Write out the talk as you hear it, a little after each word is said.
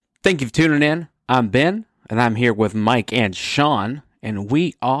Thank you for tuning in. I'm Ben, and I'm here with Mike and Sean, and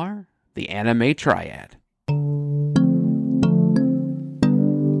we are the Anime Triad.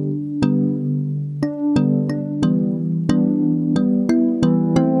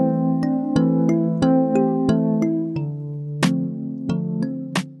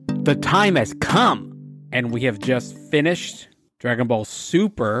 The time has come, and we have just finished Dragon Ball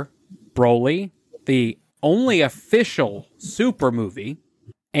Super Broly, the only official Super movie,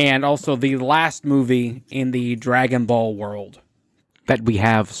 and also the last movie in the Dragon Ball world that we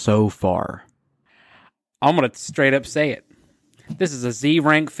have so far. I'm going to straight up say it. This is a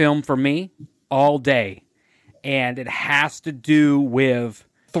Z-rank film for me all day, and it has to do with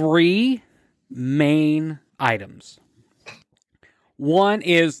three main items. One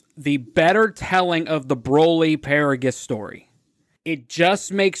is the better telling of the Broly Paragus story. It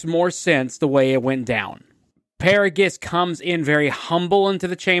just makes more sense the way it went down. Paragus comes in very humble into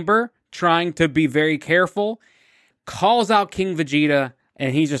the chamber, trying to be very careful, calls out King Vegeta,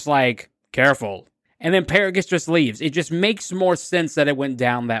 and he's just like, careful. And then Paragus just leaves. It just makes more sense that it went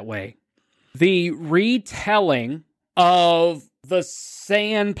down that way. The retelling of the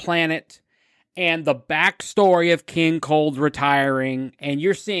Saiyan planet and the backstory of King Cold retiring, and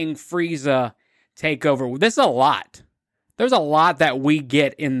you're seeing Frieza take over. This is a lot. There's a lot that we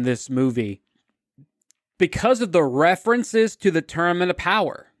get in this movie because of the references to the Tournament of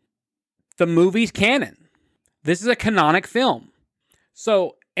Power. The movie's canon. This is a canonic film.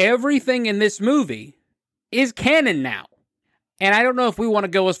 So everything in this movie is canon now. And I don't know if we want to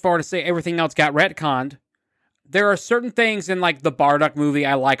go as far to say everything else got retconned. There are certain things in like the Bardock movie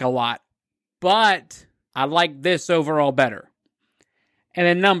I like a lot. But I like this overall better. And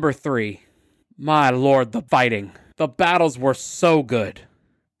then number 3. My lord, the fighting. The battles were so good.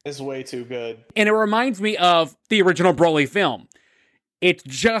 It's way too good. And it reminds me of the original Broly film. It's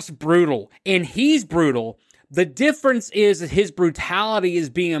just brutal. And he's brutal. The difference is that his brutality is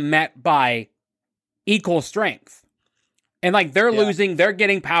being met by equal strength. And like they're losing, they're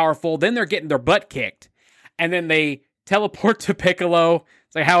getting powerful, then they're getting their butt kicked. And then they teleport to Piccolo.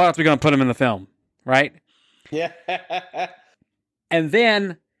 It's like, how else are we going to put him in the film? Right? Yeah. And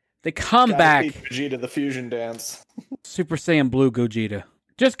then they come back. Vegeta, the fusion dance. Super Saiyan Blue Gogeta.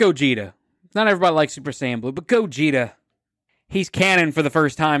 Just Gogeta. Not everybody likes Super Saiyan Blue, but Gogeta. He's canon for the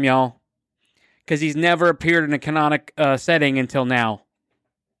first time, y'all. Because he's never appeared in a canonic setting until now.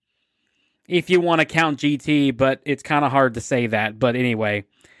 If you want to count GT, but it's kind of hard to say that. But anyway,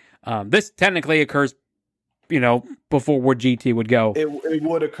 this technically occurs, before where GT would go. It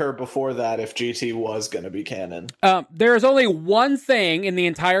would occur before that if GT was going to be canon. There's only one thing in the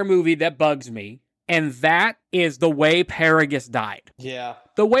entire movie that bugs me, and that is the way Paragus died. Yeah.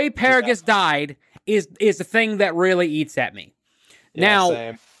 The way Paragus died is the thing that really eats at me. Yeah, now,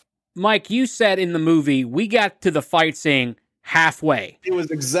 same. Mike, you said in the movie, we got to the fight scene halfway. It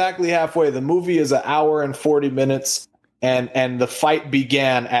was exactly halfway. The movie is 1 hour and 40 minutes, and the fight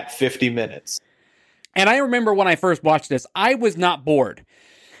began at 50 minutes. And I remember when I first watched this, I was not bored.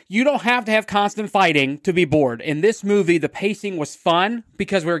 You don't have to have constant fighting to be bored. In this movie, the pacing was fun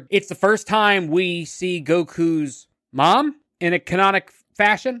because it's the first time we see Goku's mom in a canonic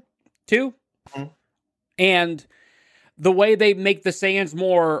fashion, too. Mm-hmm. And the way they make the Saiyans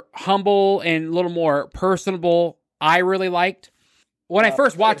more humble and a little more personable, I really liked. When I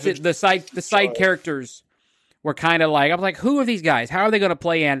first watched it, the side characters were kind of like, I was like, who are these guys? How are they going to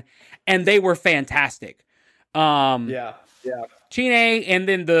play in? And they were fantastic. Yeah. Chine, and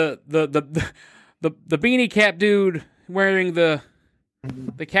then the beanie cap dude wearing the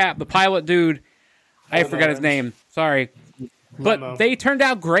cap, the pilot dude. I forgot his name. Sorry. But they turned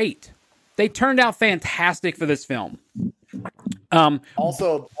out great. They turned out fantastic for this film.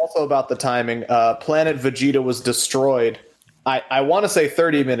 Also about the timing, Planet Vegeta was destroyed. I want to say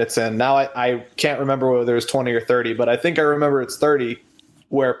 30 minutes in. Now I can't remember whether it was 20 or 30, but I think I remember it's 30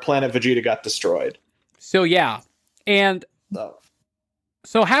 where Planet Vegeta got destroyed. So yeah. And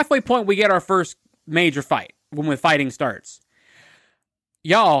so halfway point, we get our first major fight when the fighting starts.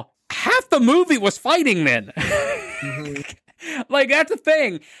 Y'all, half the movie was fighting then. Mm-hmm. Like, that's the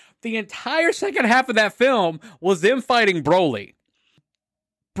thing. The entire second half of that film was them fighting Broly.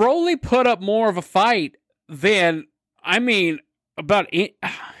 Broly put up more of a fight than, about it.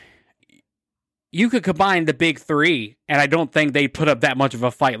 You could combine the big three, and I don't think they put up that much of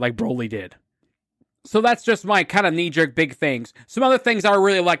a fight like Broly did. So that's just my kind of knee-jerk big things. Some other things I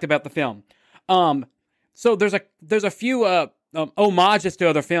really liked about the film. So there's a few homages to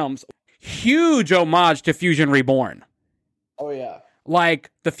other films. Huge homage to Fusion Reborn. Oh, yeah.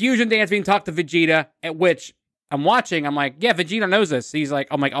 Like the fusion dance being taught to Vegeta, at which I'm watching. I'm like, yeah, Vegeta knows this. He's like,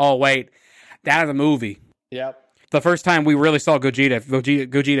 I'm like, oh, wait, that is a movie. Yep. The first time we really saw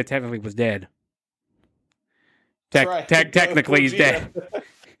Gogeta technically was dead. Right. Technically, he's dead.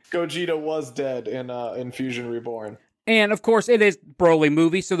 Gogeta was dead in Fusion Reborn. And, of course, it is Broly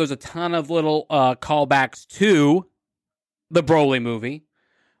movie, so there's a ton of little callbacks to the Broly movie.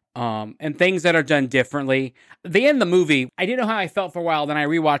 And things that are done differently. The end of the movie, I didn't know how I felt for a while, then I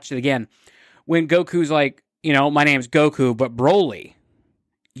rewatched it again. When Goku's like, my name's Goku, but Broly,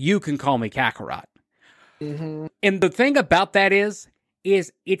 you can call me Kakarot. Mm-hmm. And the thing about that is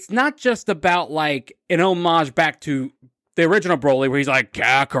it's not just about like an homage back to the original Broly where he's like,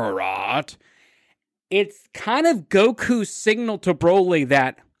 Kakarot. It's kind of Goku's signal to Broly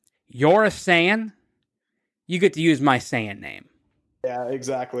that you're a Saiyan, you get to use my Saiyan name. Yeah,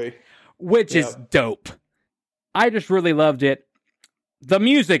 exactly. Which is dope. I just really loved it. The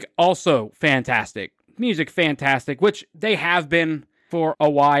music also fantastic. Music fantastic, which they have been for a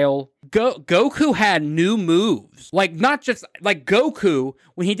while. Goku had new moves. Like, not just, like Goku,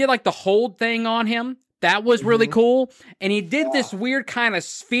 when he did like the hold thing on him, that was really cool. And he did this weird kind of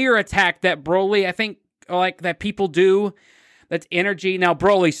sphere attack that Broly, I think, like, that people do. That's energy. Now,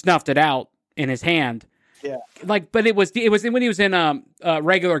 Broly snuffed it out in his hand. Yeah. Like, but it was when he was in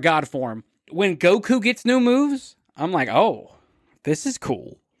regular God form. When Goku gets new moves, I'm like, oh, this is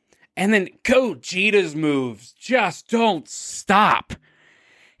cool. And then Gogeta's moves just don't stop.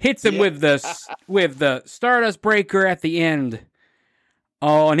 Hits him with the Stardust Breaker at the end.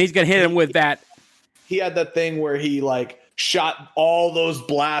 Oh, and he's gonna hit him with that. He had that thing where he like shot all those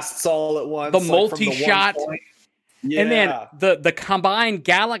blasts all at once. The multi-shot. Yeah. And then the combined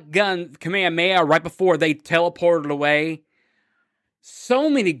Gallic Gun Kamehameha right before they teleported away. So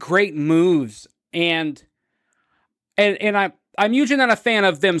many great moves. And I'm usually not a fan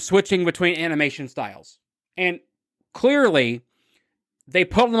of them switching between animation styles. And clearly, they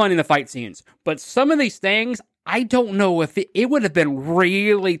put them on in the fight scenes. But some of these things, I don't know if it would have been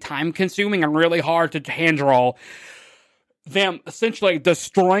really time-consuming and really hard to hand draw them essentially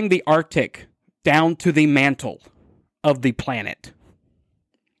destroying the Arctic down to the mantle of the planet.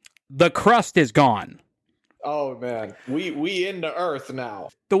 The crust is gone. Oh man, we into Earth now.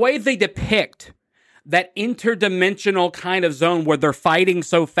 The way they depict that interdimensional kind of zone where they're fighting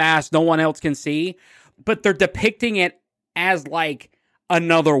so fast no one else can see, but they're depicting it as like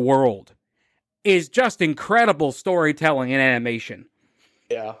another world, is just incredible storytelling and animation.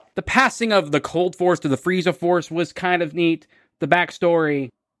 Yeah. The passing of the Cold Force to the Frieza Force was kind of neat. The backstory.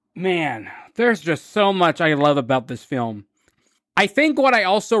 Man, there's just so much I love about this film. I think what I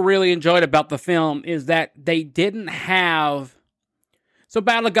also really enjoyed about the film is that they didn't have... So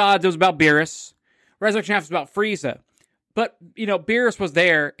Battle of Gods, it was about Beerus. Resurrection F was about Frieza. But, Beerus was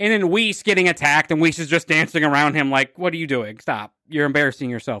there, and then Whis getting attacked, and Whis is just dancing around him like, what are you doing? Stop. You're embarrassing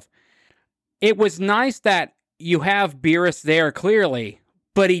yourself. It was nice that you have Beerus there clearly,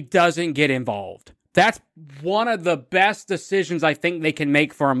 but he doesn't get involved. That's one of the best decisions I think they can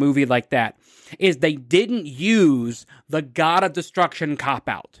make for a movie like that, is they didn't use the God of Destruction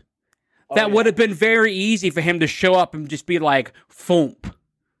cop-out. That would have been very easy for him to show up and just be like, thump.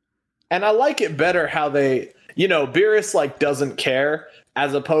 And I like it better how they, Beerus like doesn't care,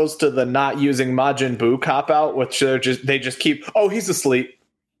 as opposed to the not using Majin Buu cop-out, which they just keep, he's asleep.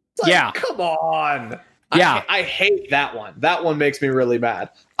 Like, come on. Yeah. I hate that one. That one makes me really mad.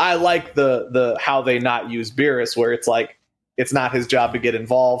 I like the how they not use Beerus, where it's like it's not his job to get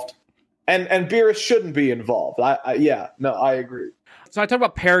involved. And Beerus shouldn't be involved. I agree. So I talked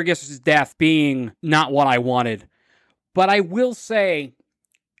about Paragus' death being not what I wanted. But I will say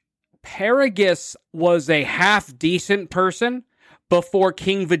Paragus was a half-decent person before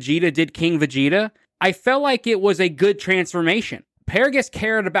King Vegeta did King Vegeta. I felt like it was a good transformation. Paragus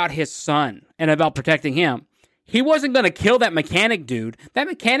cared about his son and about protecting him. He wasn't going to kill that mechanic dude. That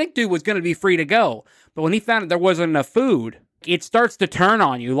mechanic dude was going to be free to go. But when he found out there wasn't enough food, it starts to turn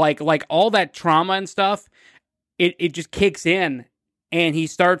on you. Like all that trauma and stuff, it just kicks in. And he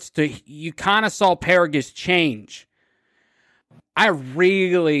starts to... You kind of saw Paragus change. I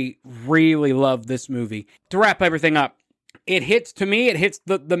really, really love this movie. To wrap everything up, it hits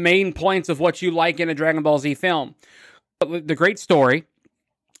the main points of what you like in a Dragon Ball Z film. The great story.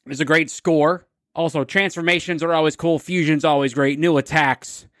 There's a great score. Also, transformations are always cool. Fusion's always great. New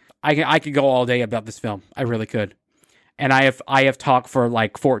attacks. I could go all day about this film. I really could. And I have talked for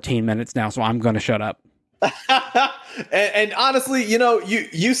like 14 minutes now, so I'm going to shut up. and honestly,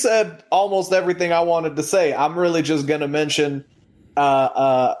 you said almost everything I wanted to say. I'm really just going to mention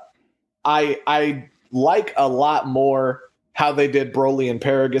I like a lot more how they did Broly and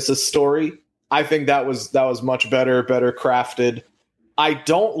Paragus' story. I think that was much better crafted. I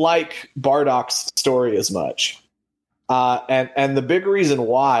don't like Bardock's story as much. And the big reason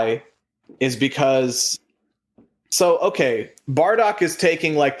why is because, so, okay, Bardock is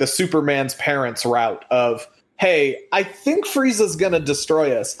taking like the Superman's parents route of, hey, I think Frieza's going to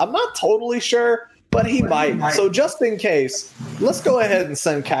destroy us. I'm not totally sure, but he might. So just in case, let's go ahead and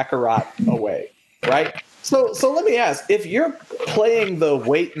send Kakarot away, right? So let me ask, if you're playing the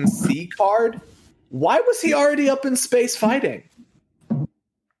wait and see card, why was he already up in space fighting?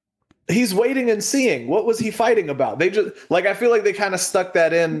 He's waiting and seeing. What was he fighting about? They just, like, I feel like they kind of stuck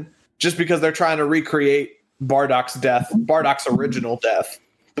that in just because they're trying to recreate Bardock's original death.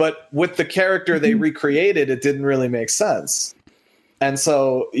 But with the character they recreated, it didn't really make sense. And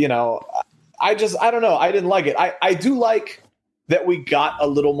so, you know, I don't know. I didn't like it. I do like that we got a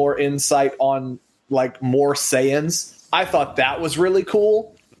little more insight on, like, more Saiyans. I thought that was really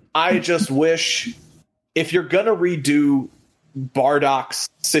cool. I just wish, if you're going to redo Bardock's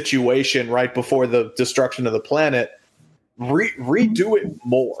situation right before the destruction of the planet, redo it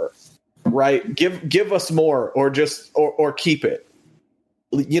more, right? Give us more, or just or keep it.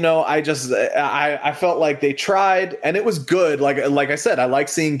 You know, I felt like they tried, and it was good. Like I said, I like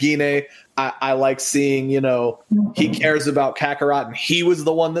seeing Gine. I like seeing, you know, he cares about Kakarot, and he was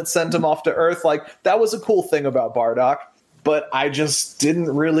the one that sent him off to Earth. Like, that was a cool thing about Bardock, but I just didn't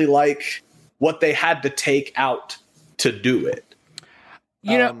really like what they had to take out to do it.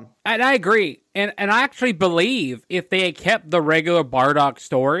 You know, and I agree. And I actually believe if they had kept the regular Bardock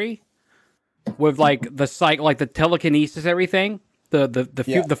story with like the telekinesis, everything,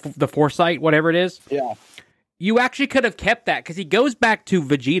 the foresight, whatever it is. Yeah. You actually could have kept that, because he goes back to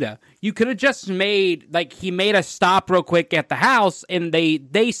Vegeta. You could have just made, like, he made a stop real quick at the house, and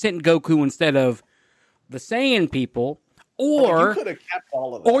they sent Goku instead of the Saiyan people. Or you could have kept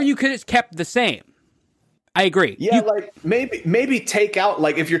all of that. Or you could have kept the same. I agree. Yeah, like maybe take out,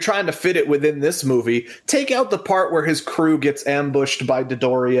 like, if you're trying to fit it within this movie, take out the part where his crew gets ambushed by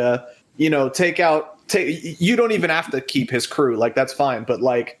Dodoria. You know, you don't even have to keep his crew. Like, that's fine. But,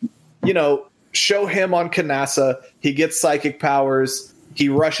 like, you know, show him on Kanassa. He gets psychic powers. He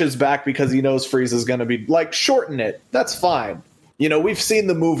rushes back because he knows Frieza's going to be, like, shorten it. That's fine. You know, we've seen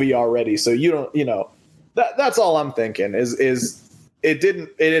the movie already, so you don't, you know, that's all I'm thinking is it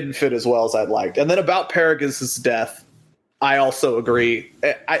didn't fit as well as I'd liked. And then about Paragus' death, I also agree.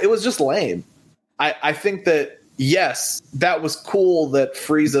 It was just lame. I think that, yes, that was cool that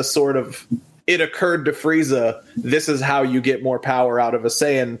Frieza sort of, it occurred to Frieza, this is how you get more power out of a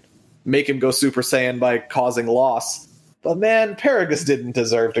Saiyan, make him go Super Saiyan by causing loss. But man, Paragus didn't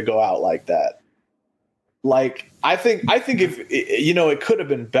deserve to go out like that. Like, I think if, you know, it could have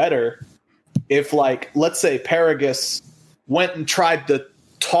been better if, like, let's say Paragus went and tried to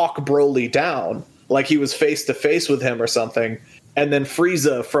talk Broly down, like he was face to face with him or something, and then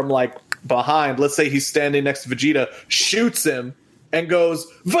Frieza from, like, behind, let's say he's standing next to Vegeta, shoots him and goes,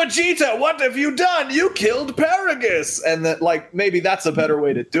 "Vegeta, what have you done? You killed Paragus!" And then, like, maybe that's a better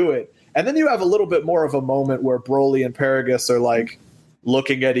way to do it. And then you have a little bit more of a moment where Broly and Paragus are, like,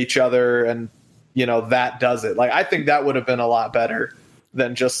 looking at each other, and, you know, that does it. Like, I think that would have been a lot better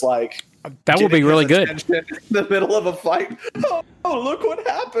than just, like, that would be really good in the middle of a fight. Oh, look what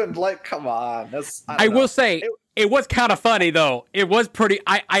happened! Like, come on. I will say it was kind of funny though. It was pretty.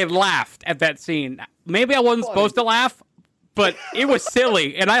 I laughed at that scene. Maybe I wasn't supposed to laugh, but it was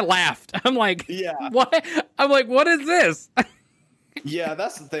silly, and I laughed. I'm like, yeah, what? I'm like, what is this? Yeah,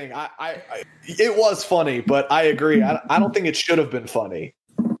 that's the thing. It was funny, but I agree. I don't think it should have been funny.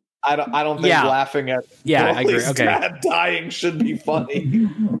 I don't think laughing at Broly's dad dying should be funny.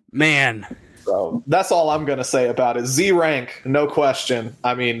 Man. So that's all I'm going to say about it. Z rank, no question.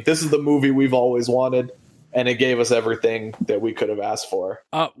 I mean, this is the movie we've always wanted, and it gave us everything that we could have asked for.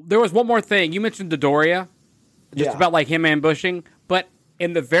 There was one more thing. You mentioned Dodoria, just about, like, him ambushing, but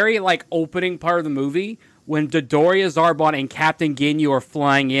in the very, like, opening part of the movie, when Dodoria, Zarbon, and Captain Ginyu are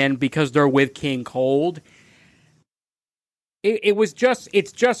flying in because they're with King Cold,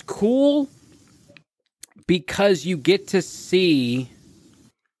 it's just cool because you get to see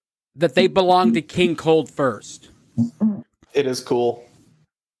that they belong to King Cold first. It is cool.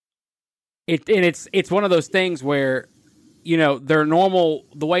 It's one of those things where, you know,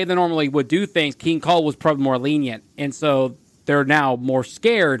 the way they normally would do things, King Cold was probably more lenient, and so they're now more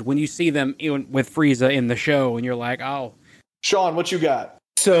scared when you see them with Frieza in the show, and you're like, oh. Sean, what you got?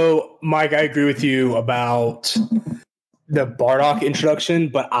 So, Mike, I agree with you about the Bardock introduction,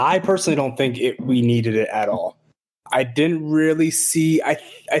 but I personally don't think we needed it at all. I didn't really see. I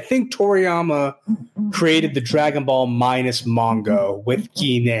think Toriyama created the Dragon Ball minus manga with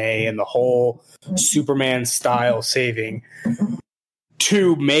Gine and the whole Superman style saving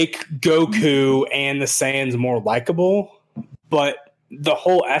to make Goku and the Saiyans more likable. But the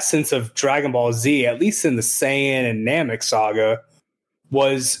whole essence of Dragon Ball Z, at least in the Saiyan and Namek saga,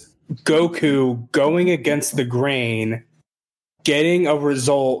 was Goku going against the grain, getting a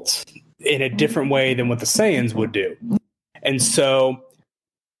result in a different way than what the Saiyans would do. And so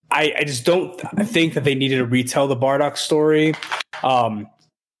I just don't think that they needed to retell the Bardock story. From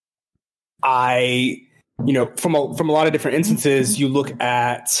a lot of different instances, you look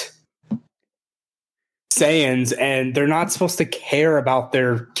at Saiyans and they're not supposed to care about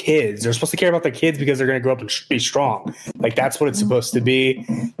their kids. They're supposed to care about their kids because they're going to grow up and be strong. Like, that's what it's supposed to be.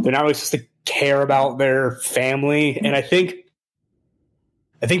 They're not really supposed to care about their family. And I think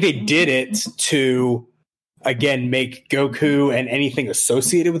they did it to, again, make Goku and anything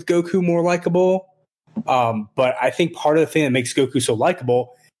associated with Goku more likable. But I think part of the thing that makes Goku so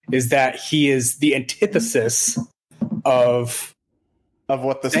likable is that he is the antithesis of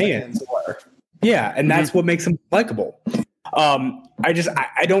what the Saiyans were. Yeah, and that's what makes him likable. I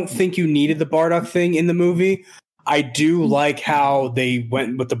don't think you needed the Bardock thing in the movie. I do like how they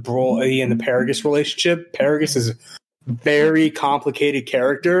went with the Broly and the Paragus relationship. Paragus is a very complicated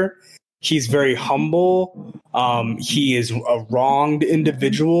character. He's very humble. He is a wronged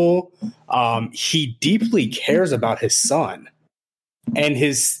individual. He deeply cares about his son, and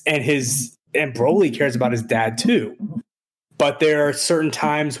Broly cares about his dad too. But there are certain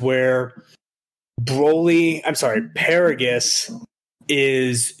times where Paragus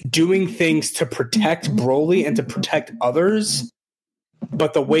is doing things to protect Broly and to protect others,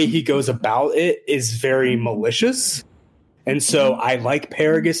 but the way he goes about it is very malicious. And so I like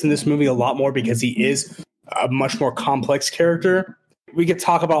Paragus in this movie a lot more because he is a much more complex character. We could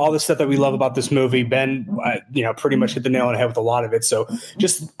talk about all the stuff that we love about this movie. Ben, pretty much hit the nail on the head with a lot of it. So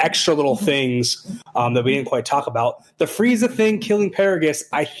just extra little things that we didn't quite talk about. The Frieza thing, killing Paragus,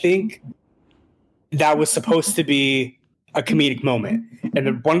 I think that was supposed to be a comedic moment.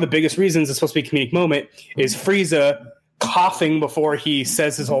 And one of the biggest reasons it's supposed to be a comedic moment is Frieza coughing before he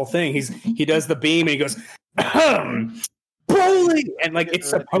says his whole thing. He does the beam and he goes, Broly! And like, it's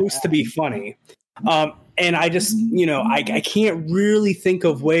supposed to be funny. And I just, I can't really think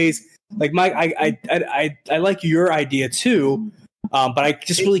of ways. Like, Mike, I like your idea too, but I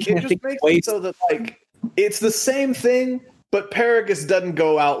just really can't think of ways. So that, like, it's the same thing, but Paragus doesn't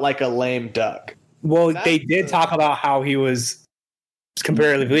go out like a lame duck. Well, they did talk about how he was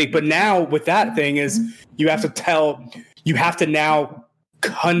comparatively weak, but now with that thing is you have to now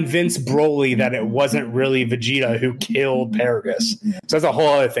convince Broly that it wasn't really Vegeta who killed Paragus. So that's a whole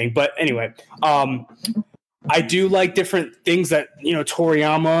other thing. But anyway, I do like different things that,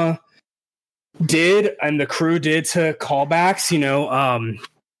 Toriyama did and the crew did to callbacks,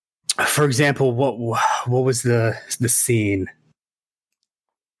 for example, what was the scene?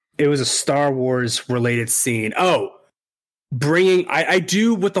 It was a Star Wars related scene. Oh, I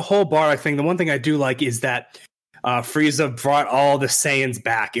do with the whole Bardock thing. The one thing I do like is that Frieza brought all the Saiyans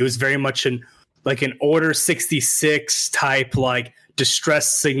back. It was very much an Order 66 type, like, distress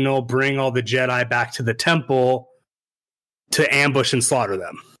signal, bring all the Jedi back to the temple to ambush and slaughter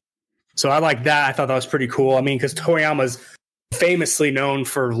them. So I like that. I thought that was pretty cool. I mean, because Toriyama's famously known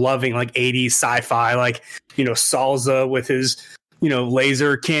for loving like 80s sci-fi, like, Salza with his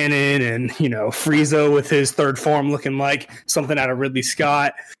laser cannon and, Frieza with his third form looking like something out of Ridley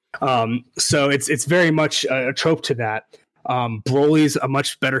Scott. So it's very much a trope to that. Broly's a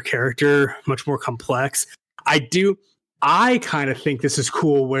much better character, much more complex. I kind of think this is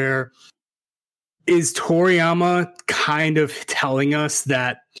cool. Where is Toriyama kind of telling us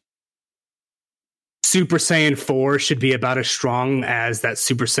that Super Saiyan 4 should be about as strong as that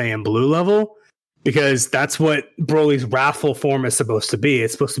Super Saiyan Blue level? Because that's what Broly's wrathful form is supposed to be.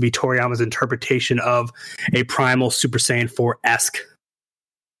 It's supposed to be Toriyama's interpretation of a primal Super Saiyan 4-esque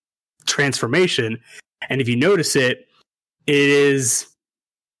transformation. And if you notice it is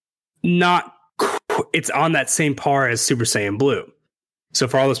not, it's on that same par as Super Saiyan Blue. So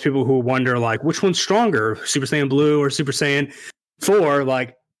for all those people who wonder, like, which one's stronger, Super Saiyan Blue or Super Saiyan 4,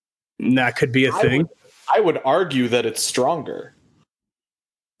 like, that could be a thing. I would argue that it's stronger.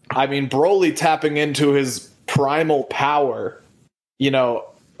 I mean, Broly tapping into his primal power,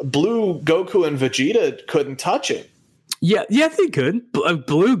 Blue Goku and Vegeta couldn't touch it. Yeah, they could.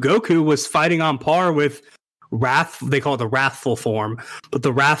 Blue Goku was fighting on par with they call it the wrathful form, but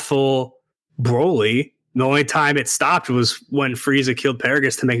the wrathful Broly, the only time it stopped was when Frieza killed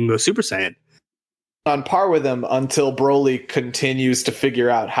Paragus to make him go Super Saiyan. on par with him until Broly continues to figure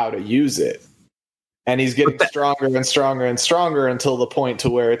out how to use it. And he's getting stronger and stronger and stronger until the point to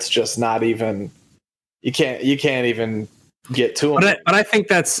where it's just not even you can't even get to him. But I think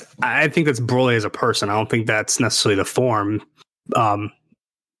that's Broly as a person. I don't think that's necessarily the form.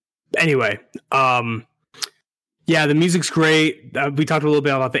 Anyway, yeah, the music's great. We talked a little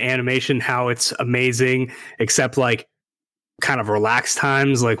bit about the animation, how it's amazing, except like kind of relaxed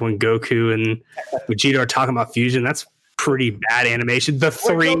times, like when Goku and Vegeta are talking about fusion. That's pretty bad animation. The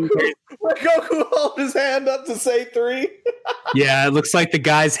three when Goku held his hand up to say 3. Yeah, it looks like the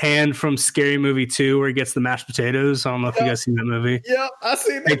guy's hand from Scary Movie 2 where he gets the mashed potatoes. I don't know if you guys seen that movie. Yeah, I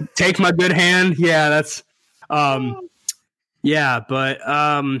seen that. Take my good hand. Yeah, that's yeah, but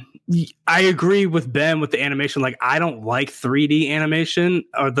I agree with Ben with the animation. Like, I don't like 3D animation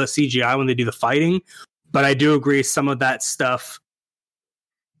or the CGI when they do the fighting, but I do agree some of that stuff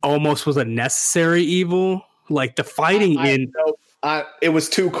almost was a necessary evil. Like the fighting it was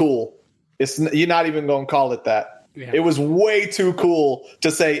too cool. You're not even going to call it that. Yeah. It was way too cool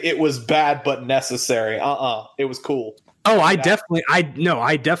to say it was bad but necessary. It was cool. Oh, I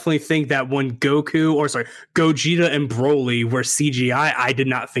definitely think that when Gogeta and Broly were CGI, I did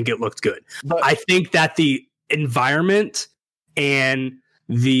not think it looked good. But I think that the environment and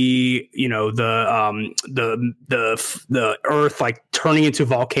the earth like turning into a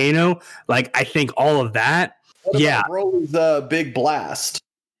volcano, like I think all of that. Yeah, Broly's big blast.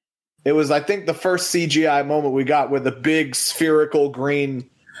 It was, I think, the first CGI moment we got where the big spherical green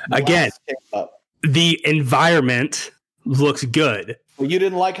again came up. The environment looks good. Well, you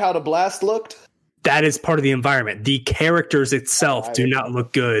didn't like how the blast looked? That is part of the environment. The characters itself do not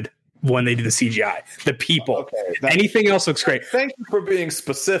look good when they do the CGI. The people. Okay, anything else looks great. Thank you for being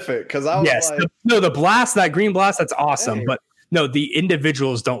specific, because I was like... the blast, that green blast, that's awesome. Hey. But no, the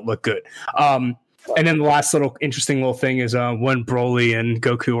individuals don't look good. And then the last interesting little thing is when Broly and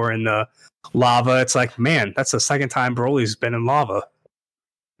Goku are in the lava, it's like, man, that's the second time Broly's been in lava.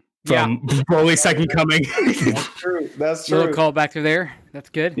 From Broly's second coming. That's true. Little call back to there. That's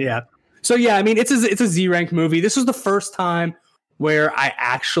good. Yeah. So yeah, I mean, it's a Z rank movie. This was the first time where I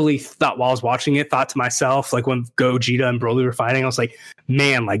actually thought, while I was watching it, thought to myself, like when Gogeta and Broly were fighting, I was like,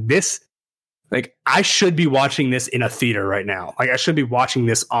 man, like this, like I should be watching this in a theater right now. Like I should be watching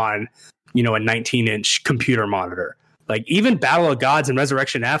this on, a 19-inch computer monitor. Like even Battle of Gods and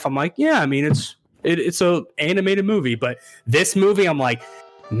Resurrection F, I'm like, yeah, I mean, it's a animated movie, but this movie, I'm like,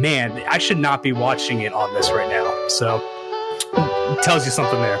 man, I should not be watching it on this right now. So it tells you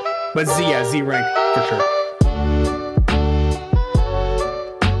something there. But Z rank for sure.